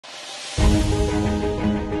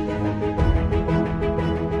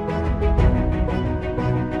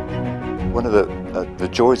one of the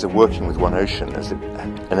joys of working with One Ocean is it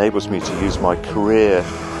enables me to use my career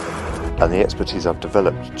and the expertise I've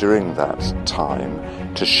developed during that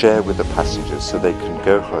time to share with the passengers so they can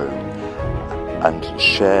go home and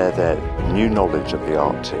share their new knowledge of the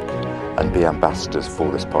Arctic and be ambassadors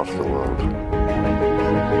for this part of the world.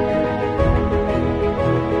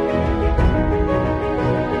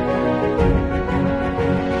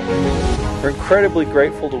 We're incredibly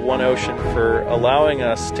grateful to One Ocean for allowing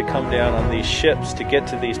us to come down on these ships to get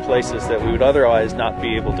to these places that we would otherwise not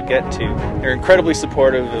be able to get to. They're incredibly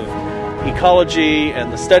supportive of ecology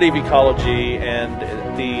and the study of ecology and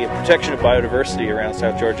the protection of biodiversity around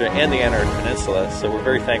South Georgia and the Antarctic Peninsula, so we're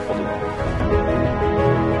very thankful to them.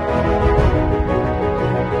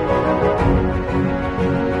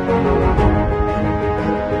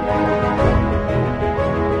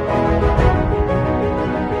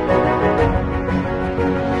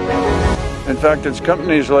 In fact, it's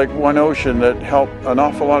companies like One Ocean that help an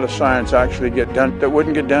awful lot of science actually get done that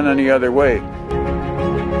wouldn't get done any other way.